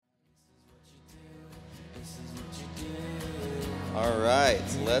All right,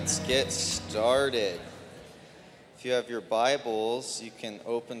 let's get started. If you have your Bibles, you can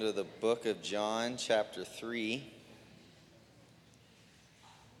open to the book of John, chapter 3.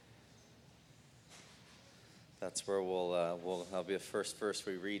 That's where that'll be the first verse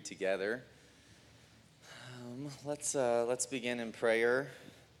we read together. Let's begin in prayer.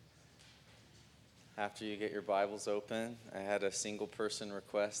 After you get your Bibles open, I had a single person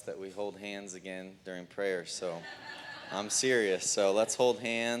request that we hold hands again during prayer, so I'm serious. So let's hold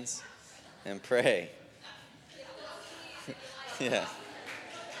hands and pray.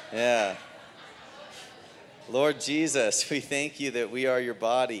 Yeah. Lord Jesus, we thank you that we are your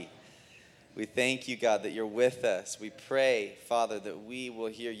body. We thank you, God, that you're with us. We pray, Father, that we will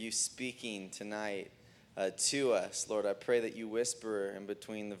hear you speaking tonight to us. Lord, I pray that you whisper in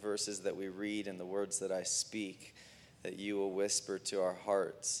between the verses that we read and the words that I speak, that you will whisper to our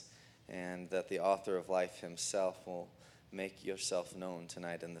hearts, and that the author of life himself will make yourself known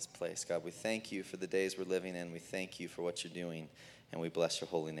tonight in this place. God, we thank you for the days we're living in. We thank you for what you're doing, and we bless your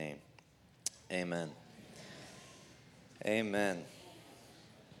holy name. Amen. Amen.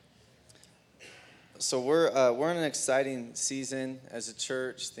 So we're in an exciting season as a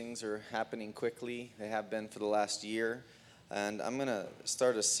church. Things are happening quickly. They have been for the last year. And I'm going to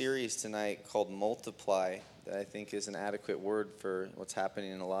start a series tonight called Multiply that I think is an adequate word for what's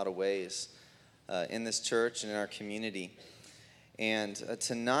happening in a lot of ways in this church and in our community. And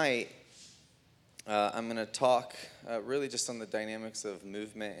tonight, I'm going to talk really just on the dynamics of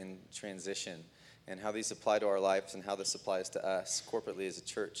movement and transition and how these apply to our lives and how this applies to us corporately as a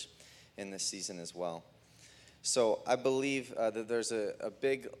church in this season as well. So I believe that there's a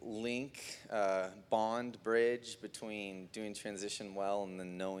big link, bond, bridge between doing transition well and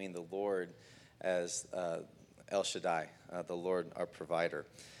then knowing the Lord as El Shaddai, the Lord our provider,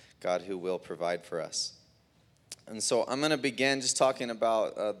 God who will provide for us. And so I'm going to begin just talking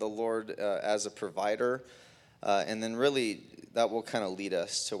about the Lord as a provider, and then really that will kind of lead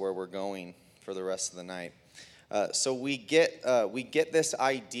us to where we're going for the rest of the night. So we get this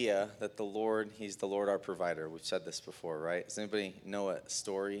idea that the Lord, he's the Lord our provider. We've said this before, right? Does anybody know a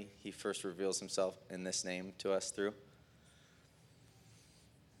story he first reveals himself in this name to us through?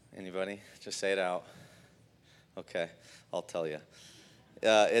 Anybody? Just say it out. Okay, I'll tell you.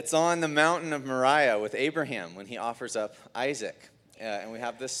 It's on the mountain of Moriah with Abraham when he offers up Isaac. And we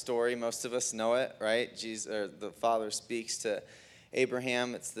have this story. Most of us know it, right? The Father speaks to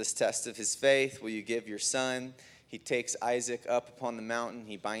Abraham. It's this test of his faith. Will you give your son? He takes Isaac up upon the mountain.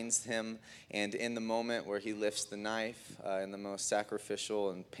 He binds him. And in the moment where he lifts the knife, in the most sacrificial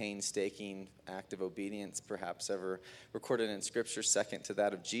and painstaking act of obedience perhaps ever recorded in Scripture, second to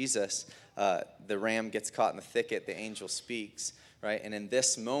that of Jesus, the ram gets caught in the thicket. The angel speaks. Right, and in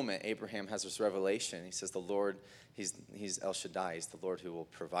this moment, Abraham has this revelation. He says, "The Lord, he's El Shaddai. He's the Lord who will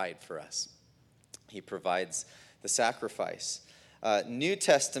provide for us. He provides the sacrifice." New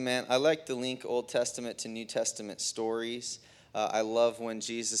Testament. I like to link Old Testament to New Testament stories. I love when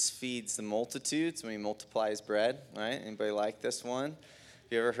Jesus feeds the multitudes when he multiplies bread. Right? Anybody like this one?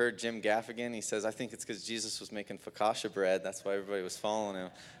 Have you ever heard Jim Gaffigan? He says, "I think it's because Jesus was making focaccia bread. That's why everybody was following him."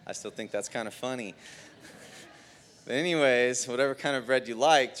 I still think that's kind of funny. But anyways, whatever kind of bread you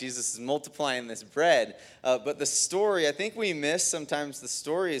like, Jesus is multiplying this bread. But the story, I think we miss sometimes the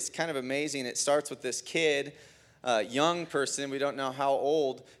story is kind of amazing. It starts with this kid, young person, we don't know how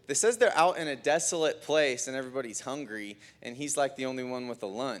old. It says they're out in a desolate place and everybody's hungry, and he's like the only one with a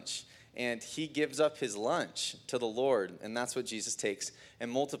lunch. And he gives up his lunch to the Lord, and that's what Jesus takes and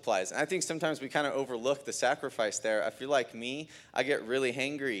multiplies. And I think sometimes we kind of overlook the sacrifice there. If you're like me, I get really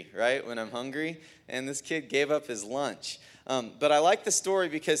hangry, right, when I'm hungry. And this kid gave up his lunch. But I like the story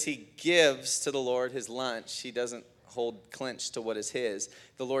because he gives to the Lord his lunch. He doesn't hold clenched to what is his.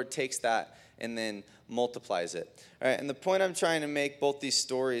 The Lord takes that and then multiplies it. All right, and the point I'm trying to make, both these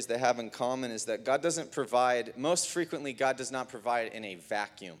stories they have in common, is that God doesn't provide, most frequently God does not provide in a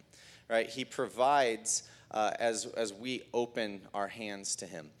vacuum. Right? He provides as we open our hands to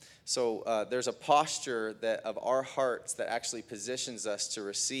him. So there's a posture of our hearts that actually positions us to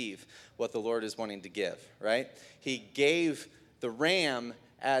receive what the Lord is wanting to give. Right? He gave the ram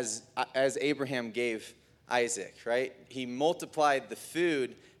as Abraham gave Isaac. Right? He multiplied the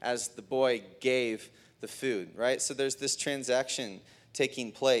food as the boy gave the food. Right? So there's this transaction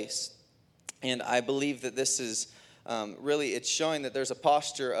taking place, and I believe that this is really, it's showing that there's a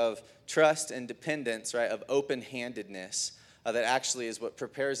posture of trust and dependence, right, of open-handedness that actually is what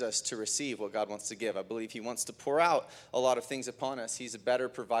prepares us to receive what God wants to give. I believe he wants to pour out a lot of things upon us. He's a better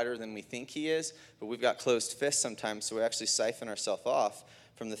provider than we think he is, but we've got closed fists sometimes, so we actually siphon ourselves off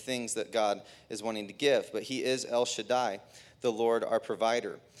from the things that God is wanting to give. But he is El Shaddai, the Lord our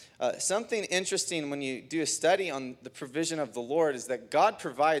provider. Something interesting when you do a study on the provision of the Lord is that God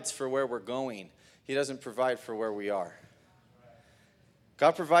provides for where we're going. He doesn't provide for where we are.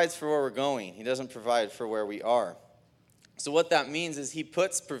 God provides for where we're going. He doesn't provide for where we are. So what that means is he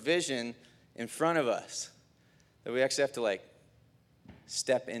puts provision in front of us, that we actually have to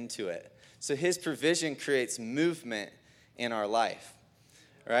step into it. So his provision creates movement in our life,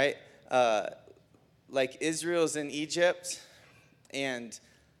 right? Like Israel's in Egypt, and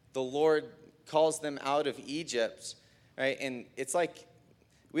the Lord calls them out of Egypt, right? And it's like,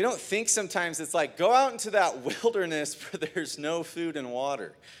 we don't think sometimes it's like, go out into that wilderness where there's no food and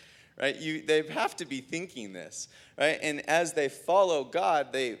water, right? They have to be thinking this, right? And as they follow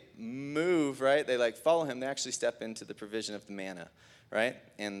God, they move, right? They follow him. They actually step into the provision of the manna, right?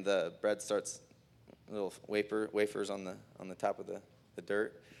 And the bread starts, little wafers on the top of the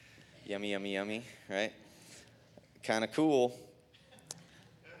dirt. Yummy, yummy, yummy, right? Kind of cool.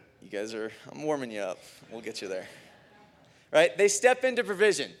 You guys I'm warming you up. We'll get you there. Right? They step into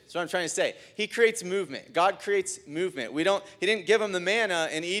provision. That's what I'm trying to say. He creates movement. God creates movement. He didn't give them the manna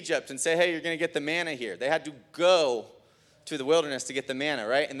in Egypt and say, hey, you're going to get the manna here. They had to go to the wilderness to get the manna,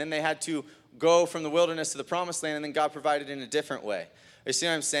 right? And then they had to go from the wilderness to the promised land, and then God provided in a different way. You see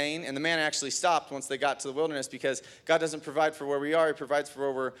what I'm saying? And the manna actually stopped once they got to the wilderness because God doesn't provide for where we are. He provides for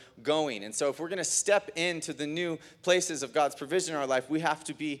where we're going. And so if we're going to step into the new places of God's provision in our life, we have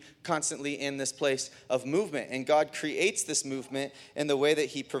to be constantly in this place of movement. And God creates this movement in the way that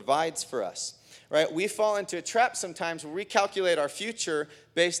he provides for us. Right? We fall into a trap sometimes where we calculate our future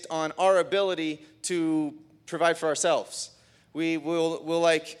based on our ability to provide for ourselves.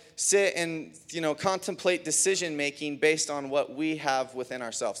 We'll sit and contemplate decision making based on what we have within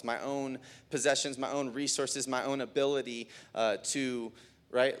ourselves, my own possessions, my own resources, my own ability to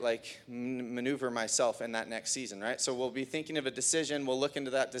maneuver myself in that next season, right? So we'll be thinking of a decision, we'll look into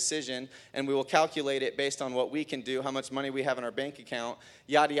that decision, and we will calculate it based on what we can do, how much money we have in our bank account,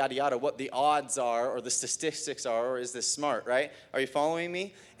 yada, yada, yada, what the odds are or the statistics are, or is this smart, right? Are you following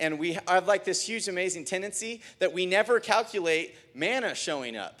me? And we have this huge, amazing tendency that we never calculate manna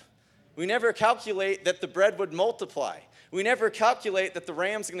showing up. We never calculate that the bread would multiply. We never calculate that the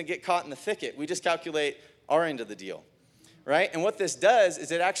ram's going to get caught in the thicket. We just calculate our end of the deal. Right? And what this does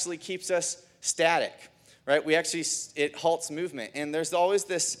is it actually keeps us static, right? It halts movement. And there's always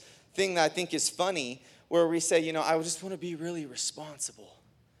this thing that I think is funny where we say, I just want to be really responsible,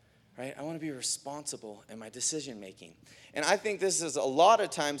 right? I want to be responsible in my decision making. And I think this is a lot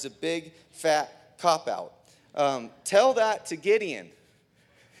of times a big, fat cop-out. Tell that to Gideon.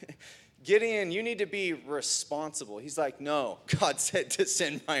 Gideon, you need to be responsible. He's like, no, God said to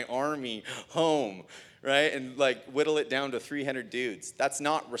send my army home. Right? And whittle it down to 300 dudes. That's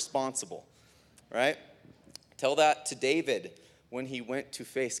not responsible, right? Tell that to David when he went to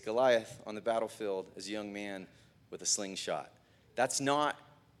face Goliath on the battlefield as a young man with a slingshot. That's not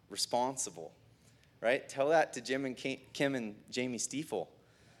responsible, right? Tell that to Kim and Jamie Stiefel,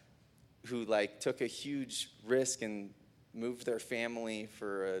 who took a huge risk and moved their family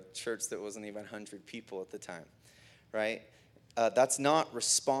for a church that wasn't even 100 people at the time, right? That's not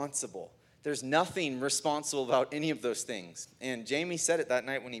responsible. There's nothing responsible about any of those things. And Jamie said it that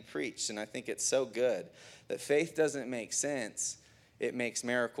night when he preached, and I think it's so good, that faith doesn't make sense, it makes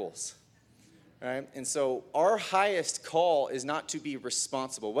miracles. Right? And so our highest call is not to be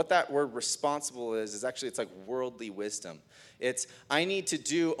responsible. What that word responsible is actually, it's like worldly wisdom. It's, I need to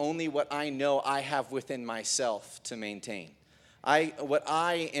do only what I know I have within myself to maintain. What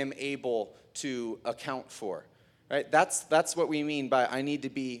I am able to account for. Right? That's what we mean by I need to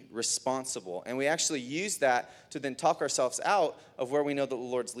be responsible. And we actually use that to then talk ourselves out of where we know that the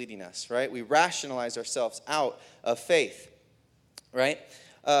Lord's leading us, right? We rationalize ourselves out of faith, right?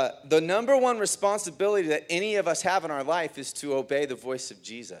 The number one responsibility that any of us have in our life is to obey the voice of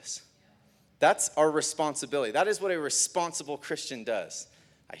Jesus. That's our responsibility. That is what a responsible Christian does.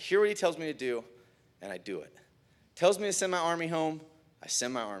 I hear what he tells me to do, and I do it. Tells me to send my army home, I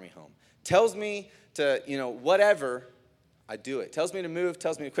send my army home. Tells me to, whatever, I do it. Tells me to move,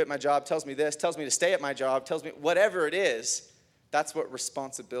 tells me to quit my job, tells me this, tells me to stay at my job, tells me whatever it is, that's what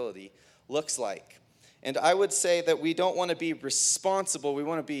responsibility looks like. And I would say that we don't want to be responsible, we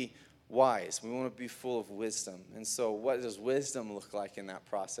want to be wise. We want to be full of wisdom. And so what does wisdom look like in that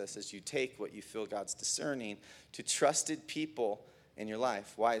process as you take what you feel God's discerning to trusted people in your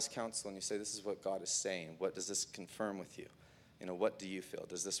life, wise counsel, and you say, this is what God is saying. What does this confirm with you? What do you feel?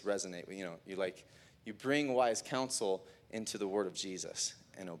 Does this resonate? You bring wise counsel into the word of Jesus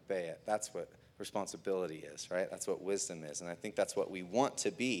and obey it. That's what responsibility is, right? That's what wisdom is. And I think that's what we want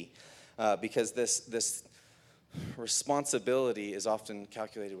to be, because this responsibility is often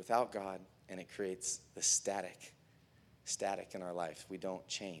calculated without God, and it creates the static in our life. We don't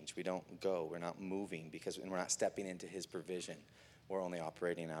change. We don't go. We're not moving because we're not stepping into his provision. We're only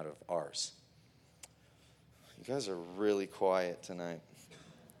operating out of ours. You guys are really quiet tonight.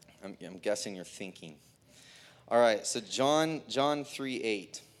 I'm guessing you're thinking. All right, so John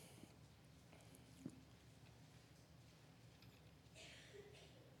 3:8.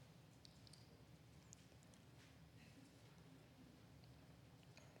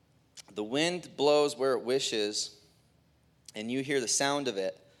 The wind blows where it wishes, and you hear the sound of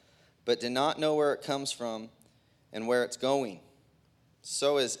it, but do not know where it comes from and where it's going.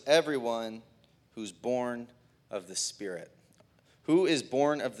 So is everyone who's born of the Spirit. Who is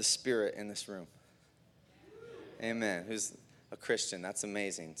born of the Spirit in this room? Amen. Who's a Christian? That's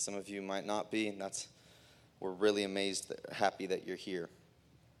amazing. Some of you might not be, and we're really amazed, happy that you're here.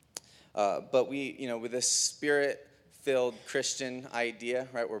 But we, with this Spirit-filled Christian idea,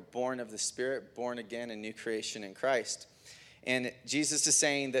 right? We're born of the Spirit, born again, a new creation in Christ. And Jesus is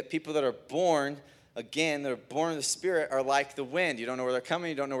saying that people that are born again, that are born of the Spirit, are like the wind. You don't know where they're coming,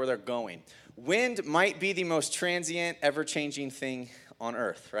 you don't know where they're going. Wind might be the most transient, ever-changing thing on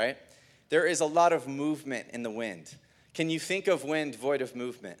earth, right? There is a lot of movement in the wind. Can you think of wind void of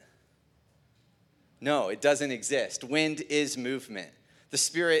movement? No, it doesn't exist. Wind is movement. The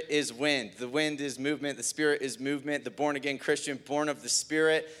Spirit is wind. The wind is movement. The Spirit is movement. The born-again Christian, born of the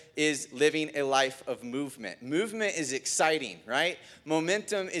Spirit, is living a life of movement. Movement is exciting, right?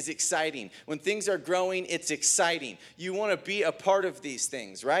 Momentum is exciting. When things are growing, it's exciting. You want to be a part of these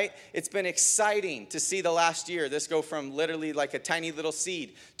things, right? It's been exciting to see the last year, this go from literally like a tiny little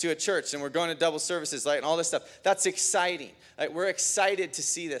seed to a church, and we're going to double services, and all this stuff. That's exciting. We're excited to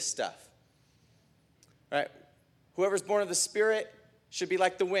see this stuff, right? Whoever's born of the Spirit should be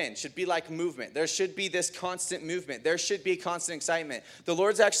like the wind, should be like movement. There should be this constant movement. There should be constant excitement. The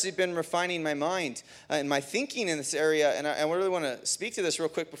Lord's actually been refining my mind and my thinking in this area, and I really want to speak to this real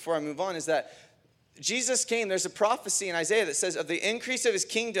quick before I move on, is that Jesus came. There's a prophecy in Isaiah that says, of the increase of his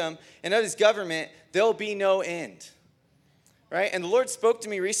kingdom and of his government, there'll be no end. Right? And the Lord spoke to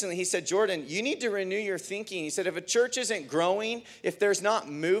me recently. He said, Jordan, you need to renew your thinking. He said, if a church isn't growing, if there's not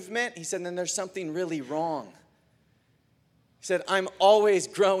movement, he said, then there's something really wrong. He said, I'm always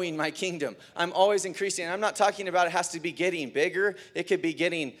growing my kingdom. I'm always increasing. And I'm not talking about it has to be getting bigger. It could be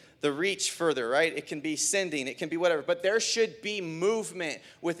getting the reach further, right? It can be sending. It can be whatever. But there should be movement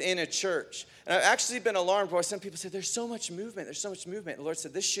within a church. And I've actually been alarmed where some people say, there's so much movement. There's so much movement. The Lord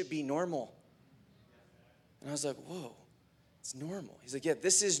said, this should be normal. And I was like, whoa, it's normal. He's like, yeah,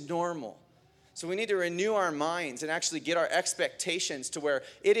 this is normal. So we need to renew our minds and actually get our expectations to where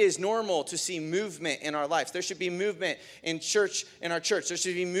it is normal to see movement in our lives. There should be movement in our church. There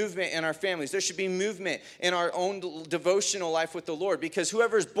should be movement in our families. There should be movement in our own devotional life with the Lord, because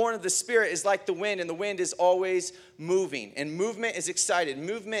whoever is born of the Spirit is like the wind, and the wind is always moving. And movement is excited.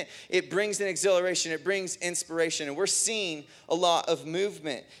 Movement, it brings an exhilaration. It brings inspiration. And we're seeing a lot of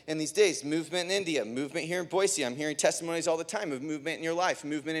movement in these days. Movement in India, movement here in Boise. I'm hearing testimonies all the time of movement in your life,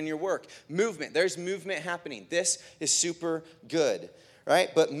 movement in your work, movement. There's movement happening. This is super good, right?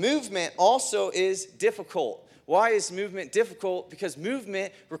 But movement also is difficult. Why is movement difficult? Because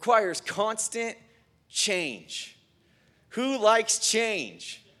movement requires constant change. Who likes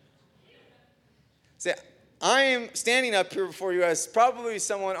change? See, I am standing up here before you as probably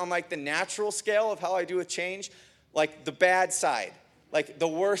someone on like the natural scale of how I do with change, like the bad side, like the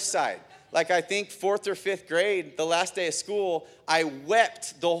worst side. Like I think 4th or 5th grade, the last day of school, I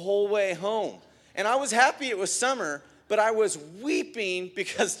wept the whole way home. And I was happy it was summer, but I was weeping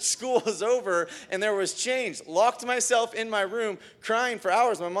because school was over and there was change. Locked myself in my room, crying for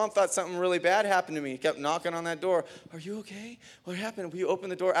hours. My mom thought something really bad happened to me. Kept knocking on that door. Are you okay? What happened? We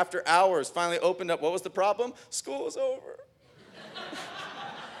opened the door after hours. Finally opened up. What was the problem? School was over.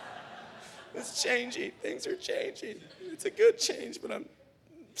 It's changing. Things are changing. It's a good change, but I'm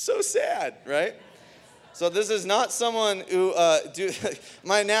so sad, right? So this is not someone who,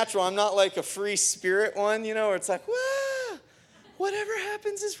 my natural, I'm not like a free spirit one, where it's like, wow, whatever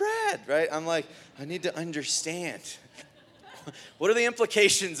happens is rad, right? I'm like, I need to understand. What are the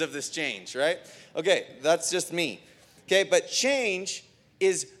implications of this change, right? Okay, that's just me. Okay, but change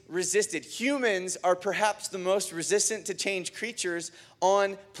is resisted. Humans are perhaps the most resistant to change creatures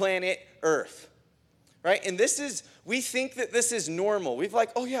on planet Earth. Right? And we think that this is normal. We've like,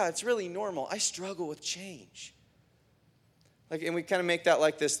 oh yeah, it's really normal. I struggle with change. Like, and we kind of make that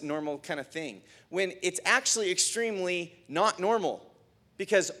like this normal kind of thing, when it's actually extremely not normal.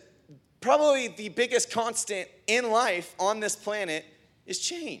 Because probably the biggest constant in life on this planet is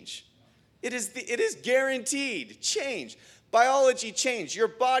change. It is guaranteed change. Biology changed. Your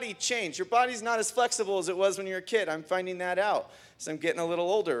body changed. Your body's not as flexible as it was when you were a kid. I'm finding that out as I'm getting a little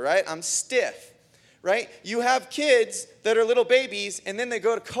older, right? I'm stiff, right? You have kids that are little babies, and then they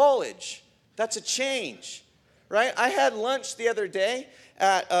go to college. That's a change, right? I had lunch the other day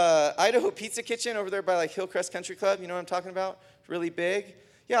at Idaho Pizza Kitchen over there by like Hillcrest Country Club. You know what I'm talking about? It's really big.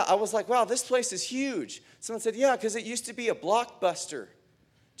 Yeah, I was like, wow, this place is huge. Someone said, yeah, because it used to be a Blockbuster.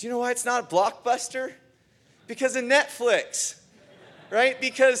 Do you know why it's not a Blockbuster? Because of Netflix, right?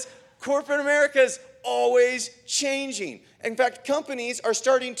 Because corporate America is always changing. In fact, companies are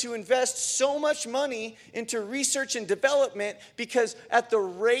starting to invest so much money into research and development because at the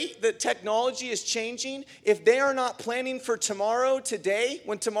rate that technology is changing, if they are not planning for tomorrow today,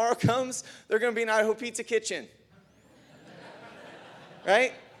 when tomorrow comes, they're going to be in Idaho Pizza Kitchen.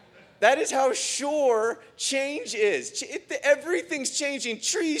 Right? That is how sure change is. Everything's changing.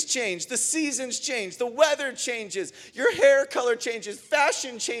 Trees change. The seasons change. The weather changes. Your hair color changes.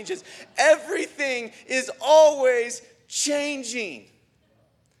 Fashion changes. Everything is always changing.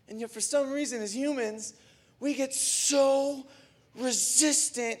 And yet for some reason as humans, we get so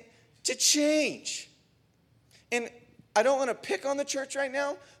resistant to change. And I don't want to pick on the church right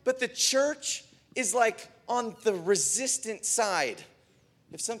now, but the church is like on the resistant side.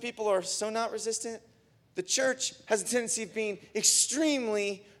 If some people are so not resistant, the church has a tendency of being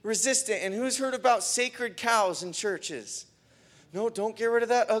extremely resistant. And who's heard about sacred cows in churches? No, don't get rid of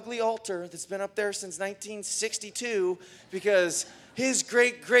that ugly altar that's been up there since 1962 because his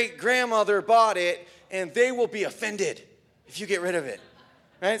great-great-grandmother bought it, and they will be offended if you get rid of it.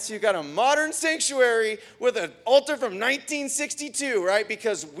 Right? So you've got a modern sanctuary with an altar from 1962, right?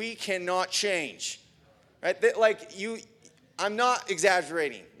 Because we cannot change. Right? I'm not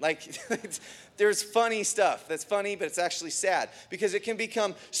exaggerating. Like, there's funny stuff that's funny, but it's actually sad because it can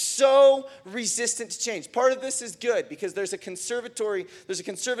become so resistant to change. Part of this is good because there's a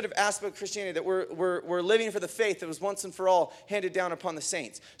conservative aspect of Christianity that we're living for the faith that was once and for all handed down upon the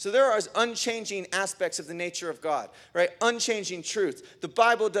saints. So there are unchanging aspects of the nature of God, right? Unchanging truths. The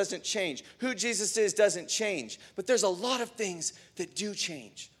Bible doesn't change. Who Jesus is doesn't change. But there's a lot of things that do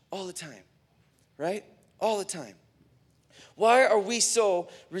change all the time, right? All the time. Why are we so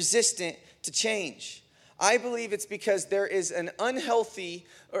resistant to change? I believe it's because there is an unhealthy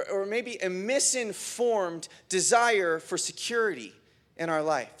or maybe a misinformed desire for security in our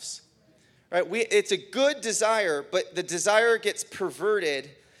lives. Right? It's a good desire, but the desire gets perverted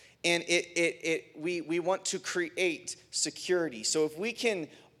and we want to create security. So if we can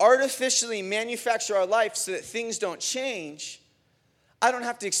artificially manufacture our life so that things don't change, I don't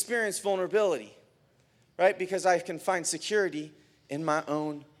have to experience vulnerability. Right? Because I can find security in my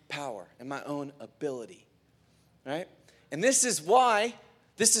own power, in my own ability. Right? And this is why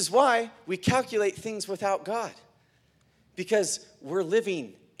we calculate things without God. Because we're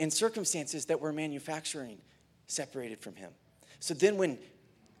living in circumstances that we're manufacturing separated from him. So then when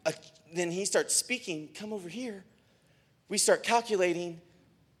he starts speaking, come over here, we start calculating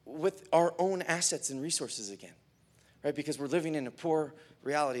with our own assets and resources again. Right? Because we're living in a poor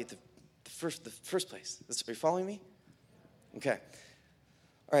reality at the first place. Are you following me? Okay.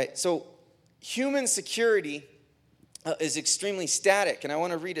 All right. So human security is extremely static. And I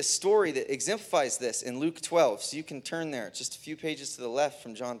want to read a story that exemplifies this in Luke 12. So you can turn there. It's just a few pages to the left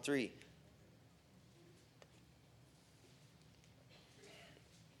from John 3.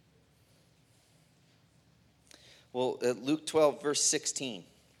 Well, Luke 12, verse 16.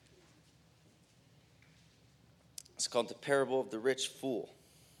 It's called the parable of the rich fool.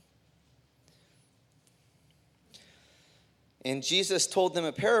 And Jesus told them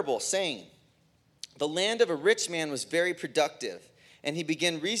a parable, saying, the land of a rich man was very productive. And he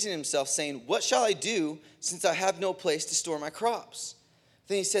began reasoning himself, saying, what shall I do, since I have no place to store my crops?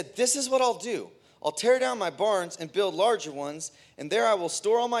 Then he said, this is what I'll do. I'll tear down my barns and build larger ones, and there I will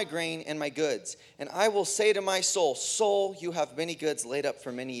store all my grain and my goods. And I will say to my soul, soul, you have many goods laid up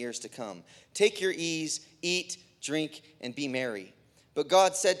for many years to come. Take your ease, eat, drink, and be merry. But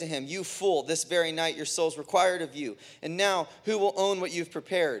God said to him, you fool, this very night your soul is required of you. And now who will own what you've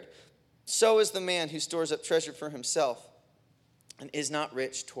prepared? So is the man who stores up treasure for himself and is not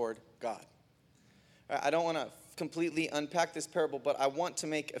rich toward God. I don't want to completely unpack this parable, but I want to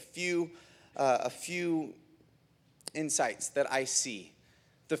make a few insights that I see.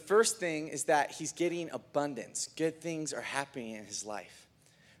 The first thing is that he's getting abundance. Good things are happening in his life.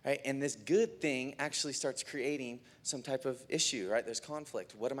 right? And this good thing actually starts creating some type of issue, right? There's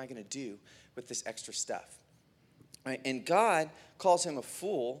conflict. What am I going to do with this extra stuff? Right? And God calls him a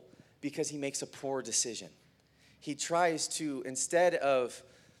fool because he makes a poor decision. He tries to, instead of,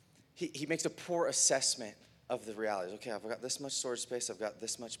 he makes a poor assessment of the realities. Okay, I've got this much storage space, I've got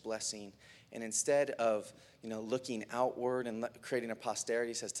this much blessing, and instead of, looking outward and creating a posterity,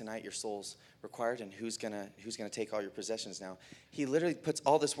 he says, tonight your soul's required, and who's gonna take all your possessions now? He literally puts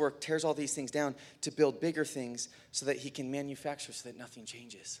all this work, tears all these things down to build bigger things so that he can manufacture so that nothing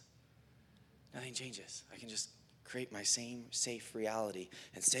changes. Nothing changes. I can just create my same safe reality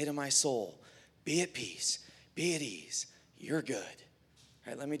and say to my soul, be at peace, be at ease, you're good.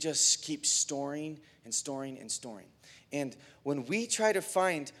 All right, let me just keep storing and storing and storing. And when we try to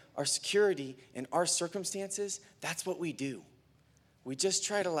find our security in our circumstances, that's what we do. We just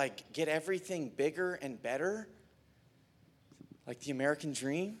try to get everything bigger and better, like the American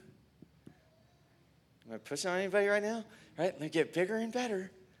dream. Am I pushing on anybody right now? Right? Let me get bigger and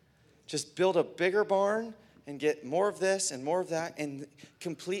better. Just build a bigger barn and get more of this and more of that and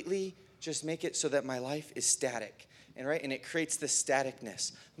completely just make it so that my life is static. And it creates this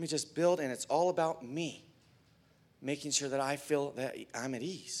staticness. Let me just build, and it's all about me. Making sure that I feel that I'm at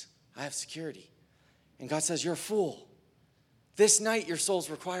ease. I have security. And God says, you're a fool. This night your soul's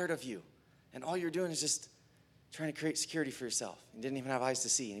required of you. And all you're doing is just trying to create security for yourself. You didn't even have eyes to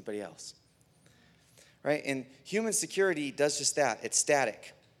see anybody else. Right? And human security does just that. It's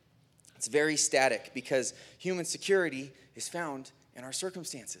static. It's very static because human security is found in our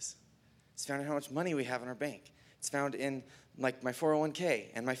circumstances. It's found in how much money we have in our bank. It's found in my 401k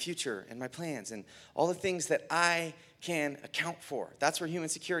and my future and my plans and all the things that I can account for. That's where human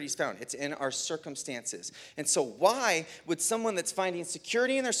security is found. It's in our circumstances. And so why would someone that's finding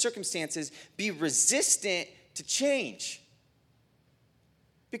security in their circumstances be resistant to change?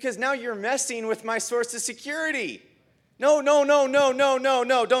 Because now you're messing with my source of security. No,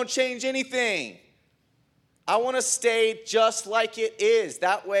 don't change anything. I want to stay just like it is.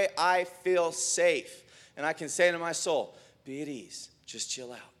 That way I feel safe. And I can say to my soul, be at ease. Just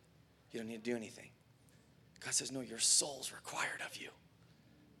chill out. You don't need to do anything. God says, no, your soul's required of you.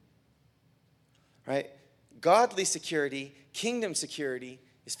 Right? Godly security, kingdom security,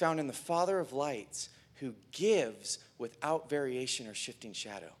 is found in the Father of lights who gives without variation or shifting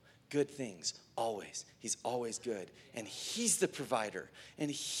shadow. Good things, always. He's always good. And he's the provider. And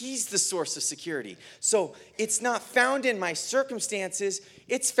he's the source of security. So it's not found in my circumstances.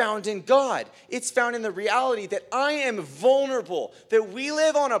 It's found in God. It's found in the reality that I am vulnerable. That we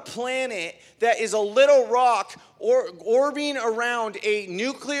live on a planet that is a little rock orbiting around a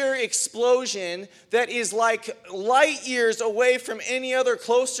nuclear explosion that is like light years away from any other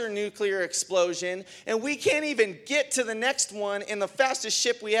closer nuclear explosion. And we can't even get to the next one in the fastest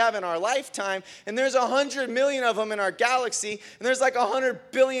ship we have in our lifetime. And there's 100 million of them in our galaxy. And there's like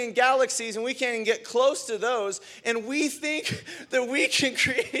 100 billion galaxies. And we can't even get close to those. And we think that we can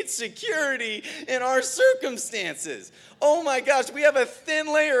create security in our circumstances. Oh my gosh, we have a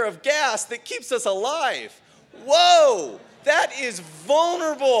thin layer of gas that keeps us alive. Whoa, that is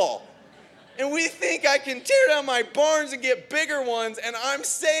vulnerable. And we think I can tear down my barns and get bigger ones and I'm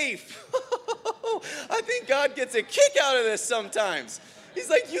safe. I think God gets a kick out of this sometimes. He's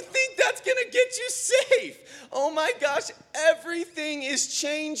like, you think that's going to get you safe? Oh my gosh, everything is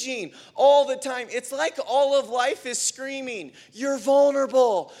changing all the time. It's like all of life is screaming, you're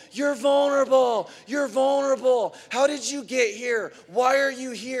vulnerable, you're vulnerable, you're vulnerable. How did you get here? Why are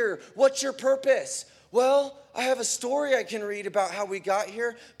you here? What's your purpose? Well, I have a story I can read about how we got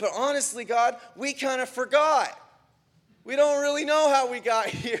here, but honestly, God, we kind of forgot. We don't really know how we got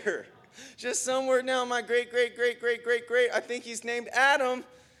here. Just somewhere now, my great, I think he's named Adam,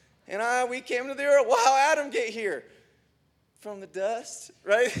 and we came to the earth. Well, how Adam get here? From the dust,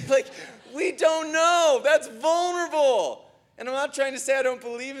 right? We don't know. That's vulnerable. And I'm not trying to say I don't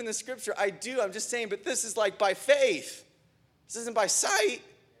believe in the scripture. I do. I'm just saying, but this is by faith. This isn't by sight.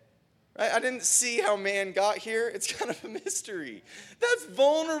 Right? I didn't see how man got here. It's kind of a mystery. That's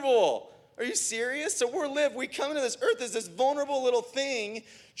vulnerable. Are you serious? So we come into this earth as this vulnerable little thing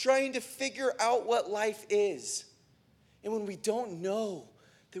trying to figure out what life is. And when we don't know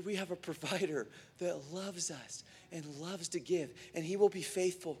that we have a provider that loves us and loves to give, and he will be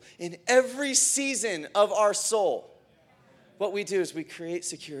faithful in every season of our soul, what we do is we create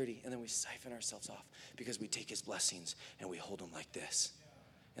security and then we siphon ourselves off because we take his blessings and we hold them like this.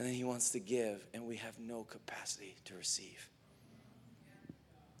 And then he wants to give, and we have no capacity to receive.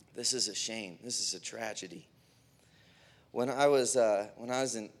 This is a shame. This is a tragedy. When I was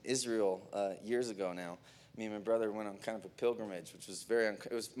in Israel years ago now, me and my brother went on kind of a pilgrimage, which was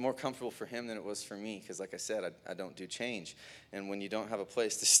it was more comfortable for him than it was for me, because like I said, I don't do change. And when you don't have a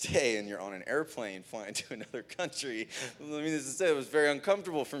place to stay and you're on an airplane flying to another country, it was very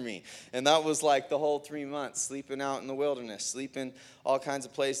uncomfortable for me. And that was like the whole 3 months, sleeping out in the wilderness, sleeping all kinds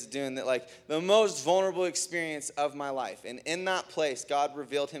of places, doing that, like the most vulnerable experience of my life. And in that place, God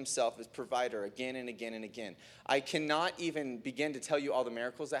revealed himself as provider again and again and again. I cannot even begin to tell you all the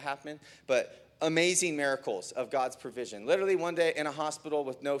miracles that happened, but amazing miracles of God's provision. Literally one day in a hospital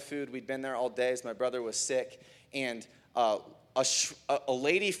with no food. We'd been there all day as my brother was sick. And a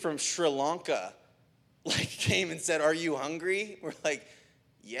lady from Sri Lanka came and said, "Are you hungry?" We're like,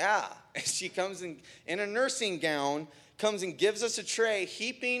 "Yeah." And she comes in a nursing gown, comes and gives us a tray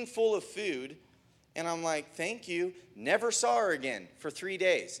heaping full of food. And I'm like, "Thank you." Never saw her again for 3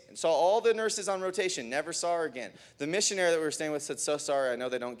 days. And saw all the nurses on rotation. Never saw her again. The missionary that we were staying with said, "So sorry, I know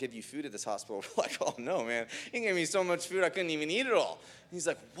they don't give you food at this hospital." We're like, "Oh, no, man. He gave me so much food I couldn't even eat it all." And he's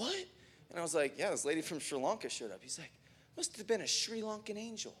like, "What?" And I was like, "Yeah, this lady from Sri Lanka showed up." He's like, "Must have been a Sri Lankan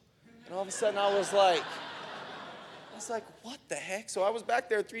angel." And all of a sudden I was like, "What the heck?" So I was back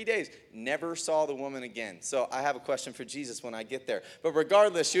there 3 days. Never saw the woman again. So I have a question for Jesus when I get there. But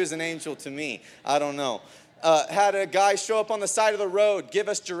regardless, she was an angel to me. I don't know. Had a guy show up on the side of the road, give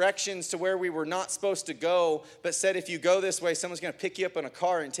us directions to where we were not supposed to go, but said, "If you go this way, someone's going to pick you up in a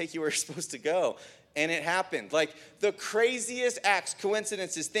car and take you where you're supposed to go." And it happened. Like the craziest acts,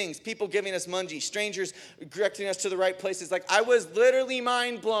 coincidences, things, people giving us mungie, strangers directing us to the right places. Like I was literally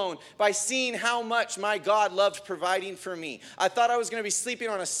mind blown by seeing how much my God loved providing for me. I thought I was going to be sleeping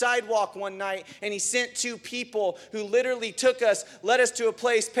on a sidewalk one night, and he sent 2 people who literally took us, led us to a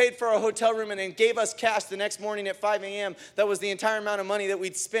place, paid for our hotel room, and then gave us cash the next morning at 5 a.m. That was the entire amount of money that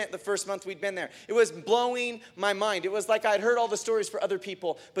we'd spent the first month we'd been there. It was blowing my mind. It was like I'd heard all the stories for other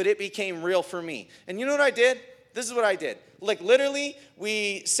people, but it became real for me. And you know what I did? This is what I did. Like literally,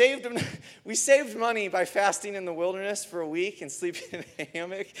 we saved money by fasting in the wilderness for a week and sleeping in a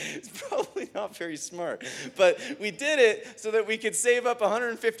hammock. It's probably not very smart, but we did it so that we could save up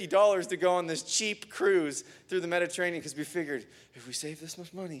 $150 to go on this cheap cruise through the Mediterranean, because we figured if we save this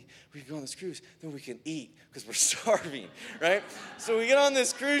much money, we can go on this cruise, then we can eat because we're starving, right? So we get on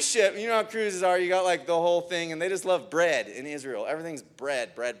this cruise ship. You know how cruises are. You got like the whole thing, and they just love bread in Israel. Everything's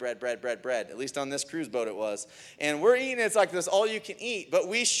bread. At least on this cruise boat it was. And we're eating, it's like this all you can eat, but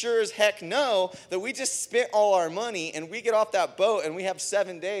we sure as heck know that we just spent all our money, and we get off that boat and we have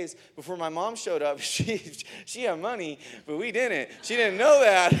 7 days before my mom showed up. She had money, but we didn't. She didn't know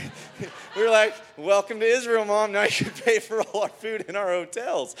that. We were like, "Welcome to Israel, Mom. Now you can pay for all our food in our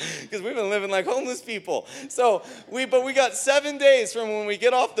hotels," because we've been living like homeless people. So we got 7 days from when we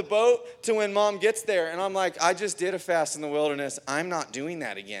get off the boat to when Mom gets there. And I'm like, "I just did a fast in the wilderness. I'm not doing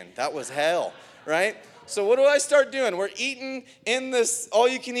that again. That was hell," right? So what do I start doing? We're eating in this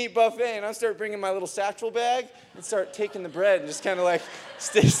all-you-can-eat buffet, and I start bringing my little satchel bag and start taking the bread and just kind of like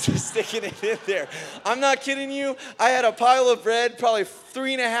sticking it in there. I'm not kidding you. I had a pile of bread probably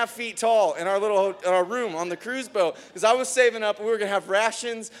 3.5 feet tall in our room on the cruise boat, because I was saving up. We were going to have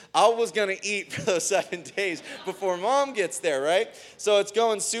rations. I was going to eat for those 7 days before Mom gets there, right? So it's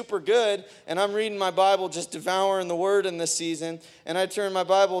going super good, and I'm reading my Bible, just devouring the Word in this season. And I turned my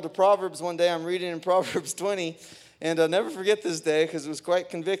Bible to Proverbs one day. I'm reading in Proverbs 20, and I'll never forget this day because it was quite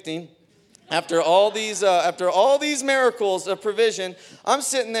convicting. After all these miracles of provision, I'm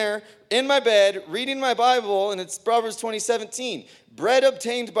sitting there in my bed reading my Bible, and it's Proverbs 20:17. "Bread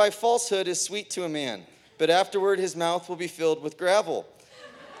obtained by falsehood is sweet to a man, but afterward his mouth will be filled with gravel."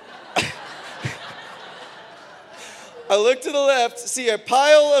 I look to the left, see a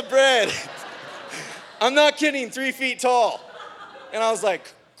pile of bread. I'm not kidding, 3 feet tall. And I was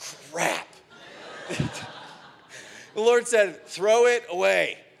like, crap. The Lord said, "Throw it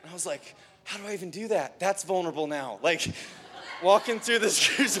away." And I was like, how do I even do that? That's vulnerable now. Like walking through this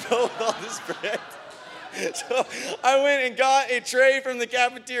cruise boat with all this bread. So I went and got a tray from the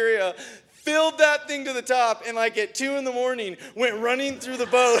cafeteria, filled that thing to the top, and like at 2 a.m, went running through the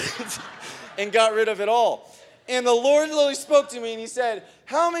boat and got rid of it all. And the Lord literally spoke to me and he said,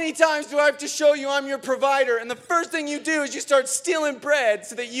 "How many times do I have to show you I'm your provider? And the first thing you do is you start stealing bread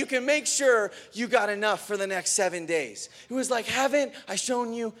so that you can make sure you got enough for the next 7 days." It was like, haven't I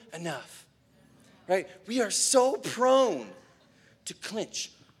shown you enough? Right? We are so prone to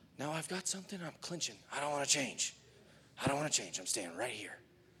clinch. Now I've got something, I'm clinching. I don't want to change. I'm staying right here.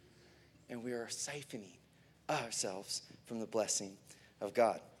 And we are siphoning ourselves from the blessing of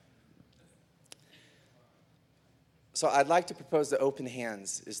God. So I'd like to propose that open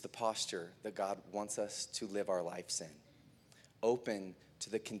hands is the posture that God wants us to live our lives in. Open to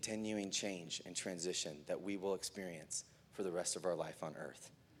the continuing change and transition that we will experience for the rest of our life on earth.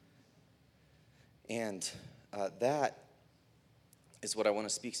 And that is what I want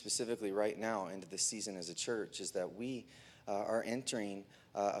to speak specifically right now into this season as a church, is that we are entering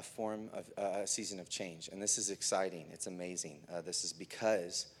a season of change. And this is exciting. It's amazing. This is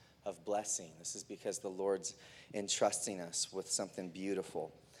because of blessing. This is because the Lord's entrusting us with something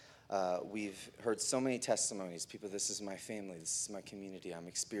beautiful. We've heard so many testimonies. People, this is my family. This is my community. I'm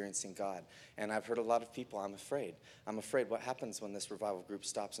experiencing God. And I've heard a lot of people, I'm afraid. I'm afraid what happens when this revival group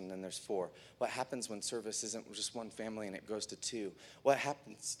stops and then there's 4? What happens when service isn't just one family and it goes to 2? What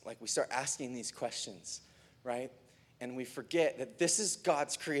happens? Like, we start asking these questions, right? And we forget that this is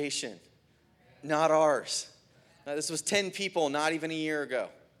God's creation, not ours. Now, this was 10 people not even a year ago.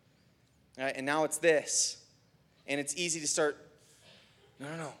 Right? And now it's this. And it's easy to start,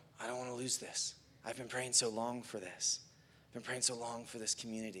 no, I don't want to lose this. I've been praying so long for this. I've been praying so long for this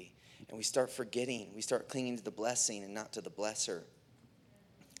community. And we start forgetting. We start clinging to the blessing and not to the blesser.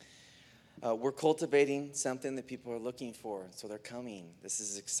 We're cultivating something that people are looking for. So they're coming. This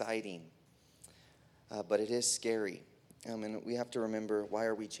is exciting. But it is scary. And we have to remember, why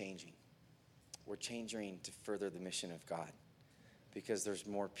are we changing? We're changing to further the mission of God. Because there's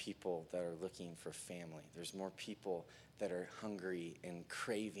more people that are looking for family. There's more people that are hungry and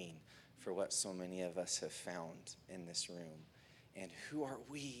craving for what so many of us have found in this room. And who are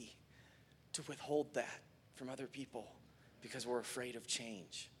we to withhold that from other people because we're afraid of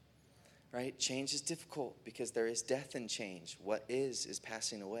change? Right? Change is difficult because there is death in change. What is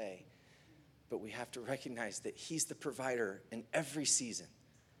passing away. But we have to recognize that he's the provider in every season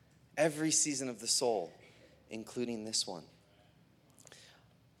of the soul, including this one.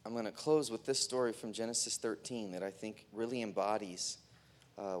 I'm going to close with this story from Genesis 13 that I think really embodies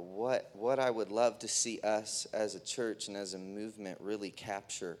what I would love to see us as a church and as a movement really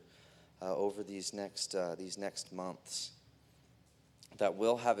capture over these next months. That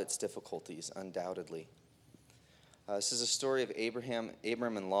will have its difficulties, undoubtedly. This is a story of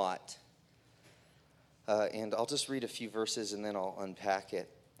Abram and Lot. And I'll just read a few verses and then I'll unpack it.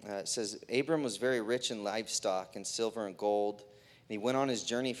 It says, Abram was very rich in livestock and silver and gold. And he went on his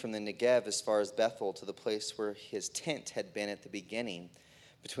journey from the Negev as far as Bethel to the place where his tent had been at the beginning,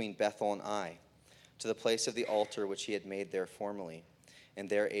 between Bethel and Ai, to the place of the altar which he had made there formerly. And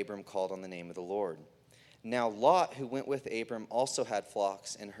there Abram called on the name of the Lord. Now Lot, who went with Abram, also had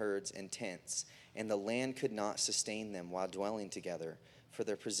flocks and herds and tents, and the land could not sustain them while dwelling together, for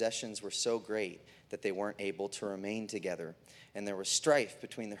their possessions were so great that they weren't able to remain together. And there was strife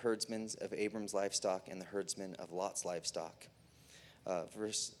between the herdsmen of Abram's livestock and the herdsmen of Lot's livestock.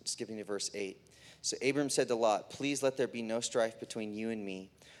 Skipping to verse 8. So Abram said to Lot, please let there be no strife between you and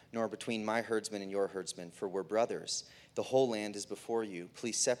me, nor between my herdsmen and your herdsmen, for we're brothers. The whole land is before you.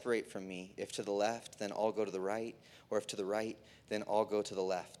 Please separate from me. If to the left, then I'll go to the right, or if to the right, then I'll go to the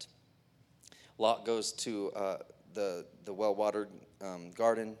left. Lot goes to the well-watered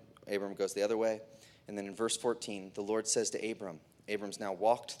garden. Abram goes the other way. And then in verse 14, the Lord says to Abram, Abram's now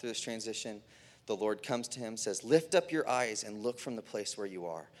walked through this transition. The Lord comes to him, says, lift up your eyes and look from the place where you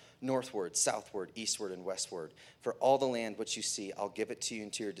are, northward, southward, eastward, and westward. For all the land which you see, I'll give it to you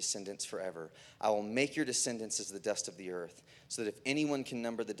and to your descendants forever. I will make your descendants as the dust of the earth, so that if anyone can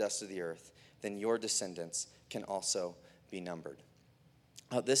number the dust of the earth, then your descendants can also be numbered.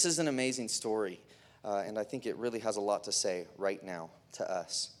 This is an amazing story, and I think it really has a lot to say right now to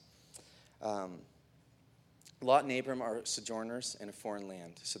us. Lot and Abram are sojourners in a foreign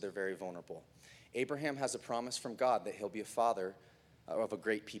land, so they're very vulnerable. Abraham has a promise from God that he'll be a father of a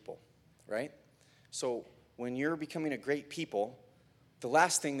great people, right? So when you're becoming a great people, the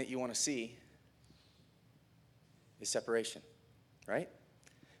last thing that you want to see is separation, right?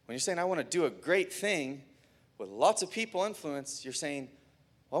 When you're saying, I want to do a great thing with lots of people influence, you're saying,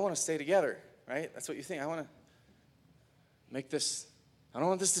 well, I want to stay together, right? That's what you think. I want to make this, I don't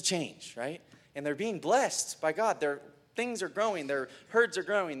want this to change, right? And they're being blessed by God. Their things are growing. Their herds are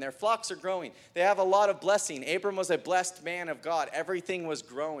growing. Their flocks are growing. They have a lot of blessing. Abram was a blessed man of God. Everything was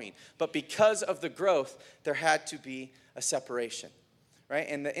growing. But because of the growth, there had to be a separation, right?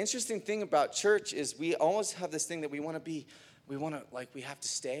 And the interesting thing about church is we always have this thing that we want to have to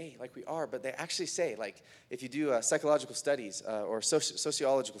stay like we are. But they actually say, like, if you do psychological studies or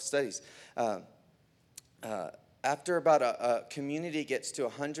sociological studies, after about a community gets to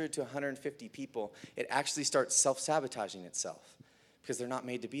 100 to 150 people, it actually starts self-sabotaging itself because they're not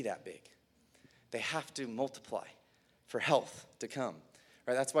made to be that big. They have to multiply for health to come.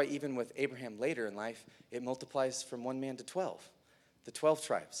 Right? That's why even with Abraham later in life, it multiplies from one man to 12, the 12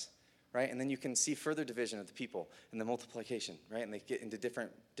 tribes. right? And then you can see further division of the people and the multiplication, right? And they get into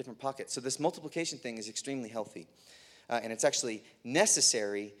different pockets. So this multiplication thing is extremely healthy. And it's actually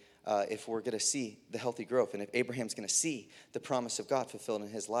necessary if we're going to see the healthy growth and if Abraham's going to see the promise of God fulfilled in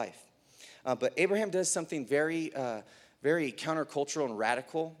his life. But Abraham does something very countercultural and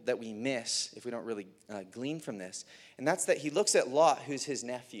radical that we miss if we don't really glean from this. And that's that he looks at Lot, who's his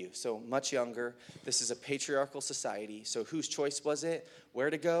nephew, so much younger. This is a patriarchal society. So whose choice was it?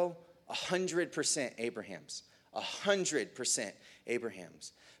 Where to go? 100% Abraham's. 100%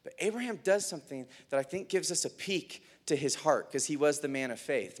 Abraham's. But Abraham does something that I think gives us a peek to his heart, because he was the man of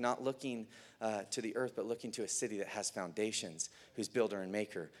faith, not looking to the earth, but looking to a city that has foundations, whose builder and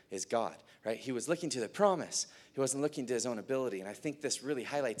maker is God, right? He was looking to the promise. He wasn't looking to his own ability, and I think this really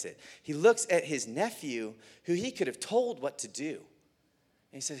highlights it. He looks at his nephew, who he could have told what to do,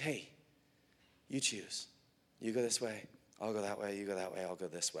 and he says, hey, you choose. You go this way, I'll go that way, you go that way, I'll go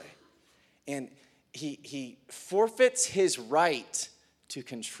this way. And he forfeits his right to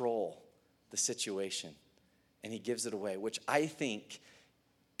control the situation, and he gives it away, which I think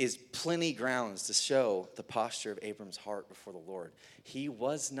is plenty grounds to show the posture of Abram's heart before the Lord. He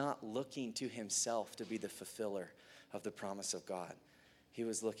was not looking to himself to be the fulfiller of the promise of God. He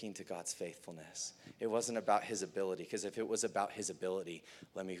was looking to God's faithfulness. It wasn't about his ability, because if it was about his ability,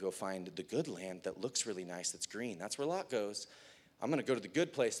 let me go find the good land that looks really nice, that's green. That's where Lot goes. I'm going to go to the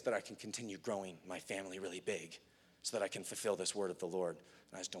good place so that I can continue growing my family really big, so that I can fulfill this word of the Lord.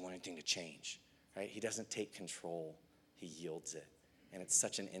 And I just don't want anything to change, right? He doesn't take control. He yields it. And it's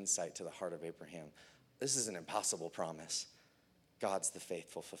such an insight to the heart of Abraham. This is an impossible promise. God's the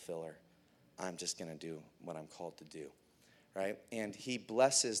faithful fulfiller. I'm just going to do what I'm called to do, right? And he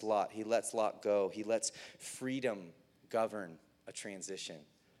blesses Lot. He lets Lot go. He lets freedom govern a transition,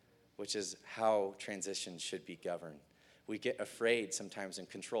 which is how transitions should be governed. We get afraid sometimes in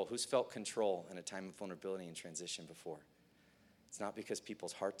control. Who's felt control in a time of vulnerability and transition before? It's not because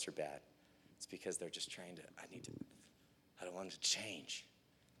people's hearts are bad. It's because they're just trying to, I don't want it to change.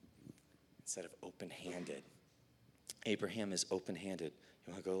 Instead of open-handed. Abraham is open-handed.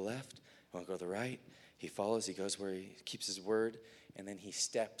 You want to go to the left? You want to go to the right? He follows. He goes where he keeps his word. And then he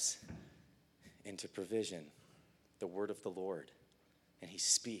steps into provision, the word of the Lord. And he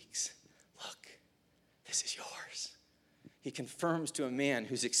speaks. Look, this is yours. He confirms to a man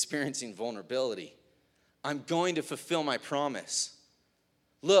who's experiencing vulnerability, I'm going to fulfill my promise.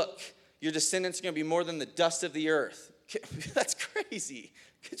 Look, your descendants are going to be more than the dust of the earth. That's crazy.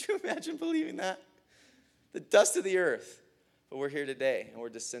 Could you imagine believing that? The dust of the earth. But we're here today, and we're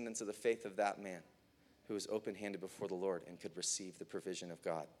descendants of the faith of that man who was open-handed before the Lord and could receive the provision of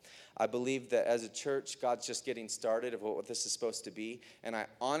God. I believe that as a church, God's just getting started of what this is supposed to be. And I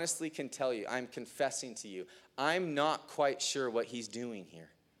honestly can tell you, I'm confessing to you, I'm not quite sure what he's doing here.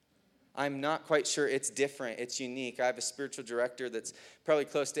 I'm not quite sure. It's different. It's unique. I have a spiritual director that's probably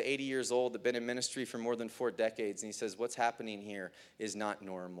close to 80 years old, that's been in ministry for more than 4 decades. And he says, what's happening here is not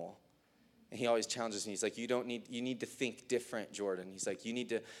normal. And he always challenges me. He's like, you need to think different, Jordan. He's like, you need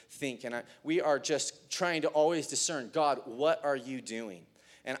to think. And we are just trying to always discern, God, what are you doing?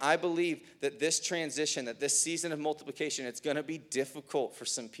 And I believe that this transition, that this season of multiplication, it's going to be difficult for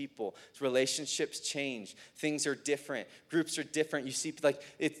some people. Relationships change. Things are different. Groups are different. You see, like,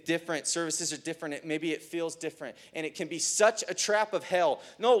 it's different. Services are different. Maybe it feels different. And it can be such a trap of hell.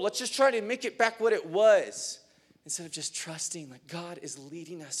 No, let's just try to make it back what it was. Instead of just trusting, like, God is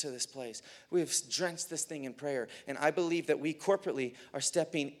leading us to this place. We have drenched this thing in prayer. And I believe that we corporately are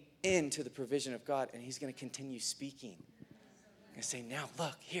stepping into the provision of God. And he's going to continue speaking. And say, now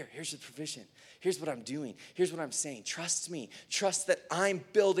look, here's the provision. Here's what I'm doing. Here's what I'm saying. Trust me. Trust that I'm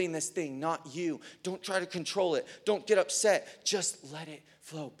building this thing, not you. Don't try to control it. Don't get upset. Just let it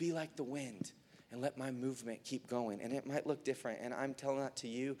flow. Be like the wind and let my movement keep going. And it might look different. And I'm telling that to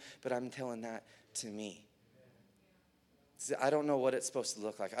you, but I'm telling that to me. See, I don't know what it's supposed to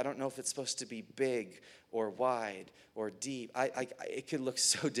look like. I don't know if it's supposed to be big or wide or deep. It could look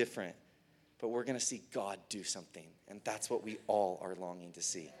so different. But we're going to see God do something. And that's what we all are longing to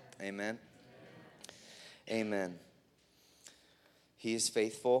see. Amen? Amen. He is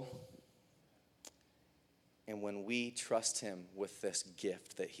faithful. And when we trust him with this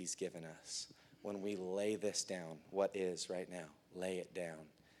gift that he's given us, when we lay this down, what is right now, lay it down,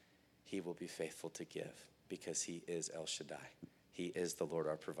 he will be faithful to give because he is El Shaddai. He is the Lord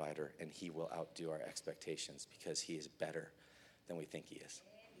our provider, and he will outdo our expectations because he is better than we think he is.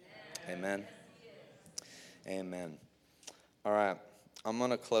 Amen. Amen. All right. I'm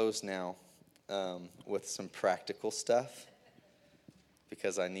going to close now with some practical stuff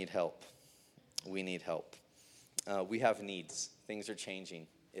because I need help. We need help. We have needs. Things are changing.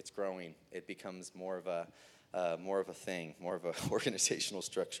 it's growing. It becomes more of a thing, more of an organizational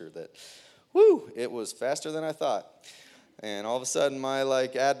structure that, it was faster than I thought. And all of a sudden, my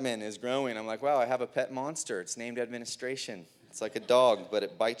admin is growing. I'm like, wow, I have a pet monster. It's named administration. It's like a dog, but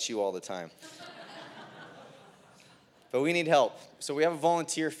it bites you all the time. But we need help. So we have a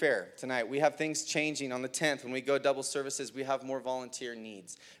volunteer fair tonight. We have things changing on the 10th. When we go double services, we have more volunteer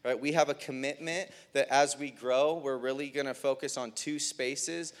needs. Right? We have a commitment that as we grow, we're really going to focus on 2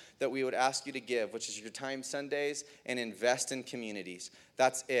 spaces that we would ask you to give, which is your time Sundays and invest in communities.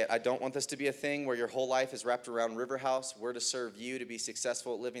 That's it. I don't want this to be a thing where your whole life is wrapped around River House. We're to serve you to be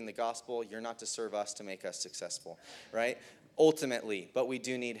successful at living the gospel. You're not to serve us to make us successful, right? Ultimately, but we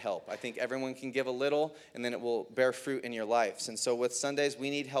do need help. I think everyone can give a little, and then it will bear fruit in your lives. And so with Sundays, we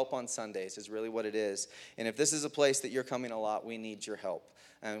need help on Sundays is really what it is. And if this is a place that you're coming a lot, we need your help.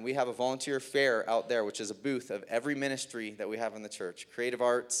 And we have a volunteer fair out there, which is a booth of every ministry that we have in the church. Creative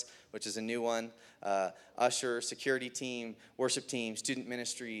Arts, which is a new one, usher, security team, worship team, student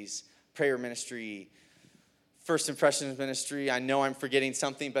ministries, prayer ministry, First Impressions Ministry. I know I'm forgetting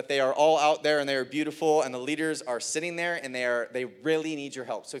something, but they are all out there and they are beautiful, and the leaders are sitting there and they really need your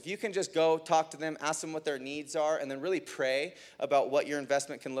help. So if you can just go talk to them, ask them what their needs are, and then really pray about what your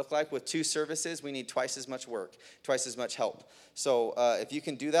investment can look like. With 2 services, we need twice as much work, twice as much help. So if you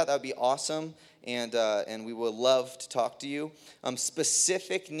can do that, that would be awesome, and we would love to talk to you.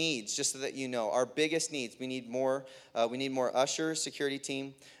 Specific needs, just so that you know, our biggest needs, we need more ushers, security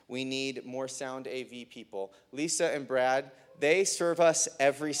team. We need more sound AV people. Lisa and Brad, they serve us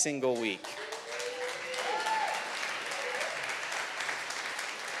every single week.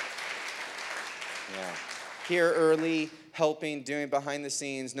 Yeah. Here early, helping, doing behind the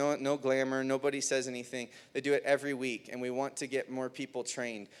scenes, no glamour, nobody says anything. They do it every week, and we want to get more people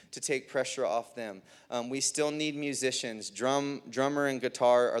trained to take pressure off them. We still need musicians. Drummer and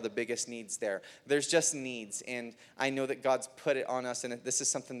guitar are the biggest needs there. There's just needs, and I know that God's put it on us, and this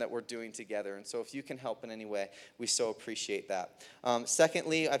is something that we're doing together. And so if you can help in any way, we so appreciate that.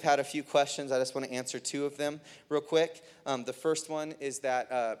 Secondly, I've had a few questions. I just want to answer 2 of them real quick. The first one is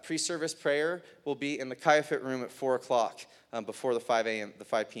that pre-service prayer will be in the Kaiafit room at 4 o'clock. Before the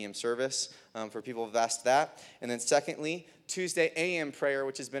 5 p.m. service, for people who've asked that. And then secondly, Tuesday a.m. prayer,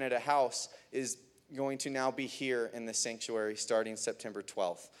 which has been at a house, is going to now be here in the sanctuary starting September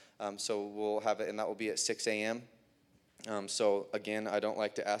 12th. So we'll have it, and that will be at 6 a.m. So again, I don't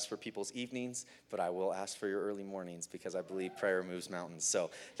like to ask for people's evenings, but I will ask for your early mornings because I believe prayer moves mountains. So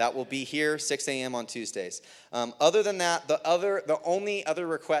that will be here 6 a.m. on Tuesdays. Other than that, the only other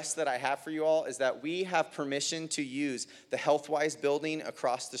request that I have for you all is that we have permission to use the Healthwise building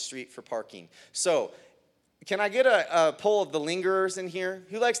across the street for parking. So can I get a poll of the lingerers in here?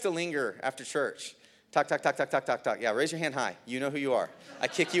 Who likes to linger after church? Talk. Yeah, raise your hand high. You know who you are. I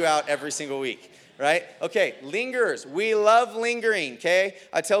kick you out every single week. Right? Okay, lingerers. We love lingering, okay?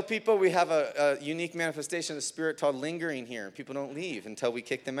 I tell people we have a unique manifestation of the Spirit called lingering here. People don't leave until we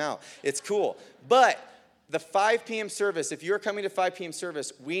kick them out. It's cool. But the 5 p.m. service, if you're coming to 5 p.m.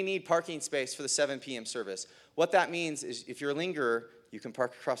 service, we need parking space for the 7 p.m. service. What that means is if you're a lingerer, you can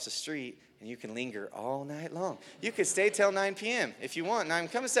park across the street and you can linger all night long. You could stay till 9 p.m. if you want.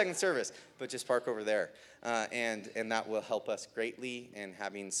 Come to second service, but just park over there. And that will help us greatly in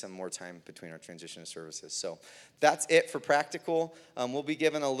having some more time between our transition services. So that's it for practical. We'll be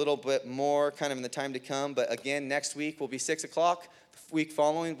given a little bit more kind of in the time to come. But again, next week will be 6 o'clock. The week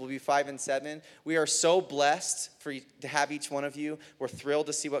following will be 5 and 7. We are so blessed to have each one of you. We're thrilled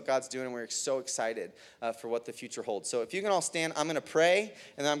to see what God's doing, and we're so excited for what the future holds. So if you can all stand, I'm going to pray,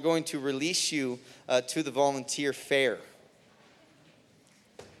 and then I'm going to release you to the volunteer fair.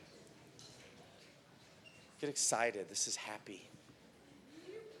 Get excited. This is happy.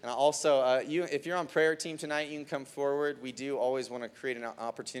 And also, if you're on prayer team tonight, you can come forward. We do always want to create an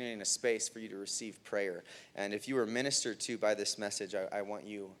opportunity and a space for you to receive prayer. And if you were ministered to by this message, I want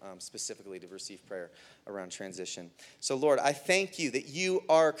you specifically to receive prayer around transition. So, Lord, I thank you that you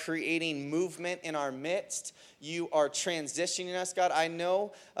are creating movement in our midst. You are transitioning us, God. I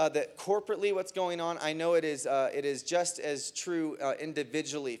know that corporately what's going on, I know it is just as true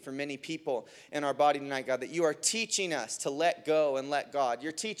individually for many people in our body tonight, God, that you are teaching us to let go and let God.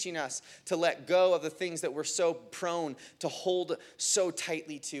 You're teaching us to let go of the things that we're so prone to hold so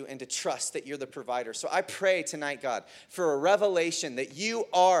tightly to and to trust that you're the provider. So I pray tonight, God, for a revelation that you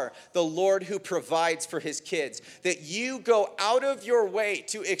are the Lord who provides for his kids, that you go out of your way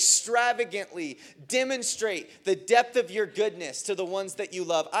to extravagantly demonstrate the depth of your goodness to the ones that you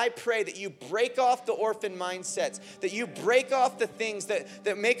love. I pray that you break off the orphan mindsets, that you break off the things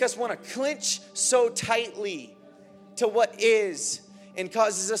that make us want to clinch so tightly to what is, and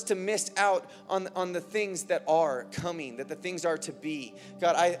causes us to miss out on the things that are coming, that the things are to be.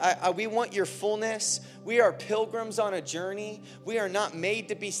 God, we want your fullness. We are pilgrims on a journey. We are not made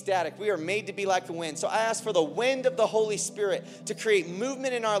to be static. We are made to be like the wind. So I ask for the wind of the Holy Spirit to create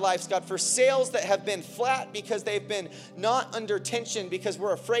movement in our lives, God, for sails that have been flat because they've been not under tension because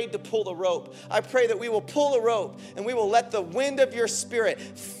we're afraid to pull the rope. I pray that we will pull the rope and we will let the wind of your Spirit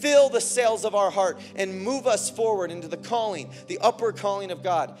fill the sails of our heart and move us forward into the calling, the upward calling of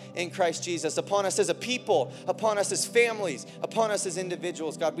God in Christ Jesus, upon us as a people, upon us as families, upon us as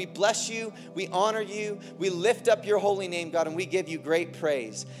individuals. God, we bless you, we honor you, we lift up your holy name, God, and we give you great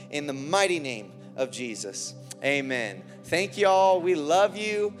praise in the mighty name of Jesus. Amen. Thank you all. We love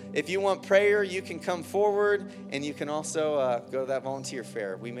you. If you want prayer, you can come forward, and you can also go to that volunteer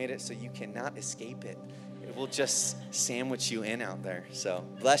fair. We made it so you cannot escape it. It will just sandwich you in out there. So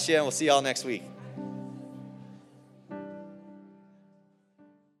bless you, and we'll see you all next week.